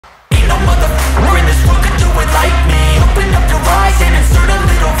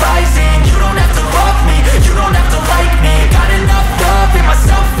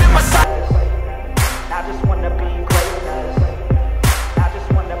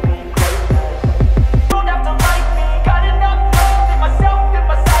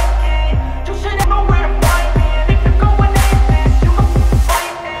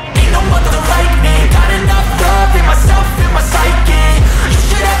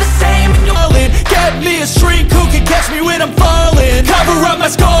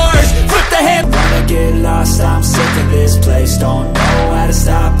don't know how to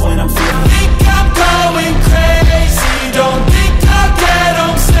stop when I'm feeling. Think I'm going crazy, don't think I'll get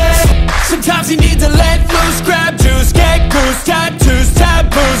home safe. Sometimes you need to let loose, grab juice, get goose, tattoos,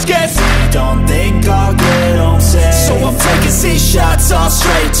 taboos, get sick. Don't think I'll get home safe. So I'm taking 6 shots, all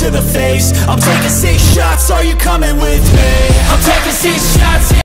straight to the face. I'm taking 6 shots, are you coming with me? I'm taking 6 shots.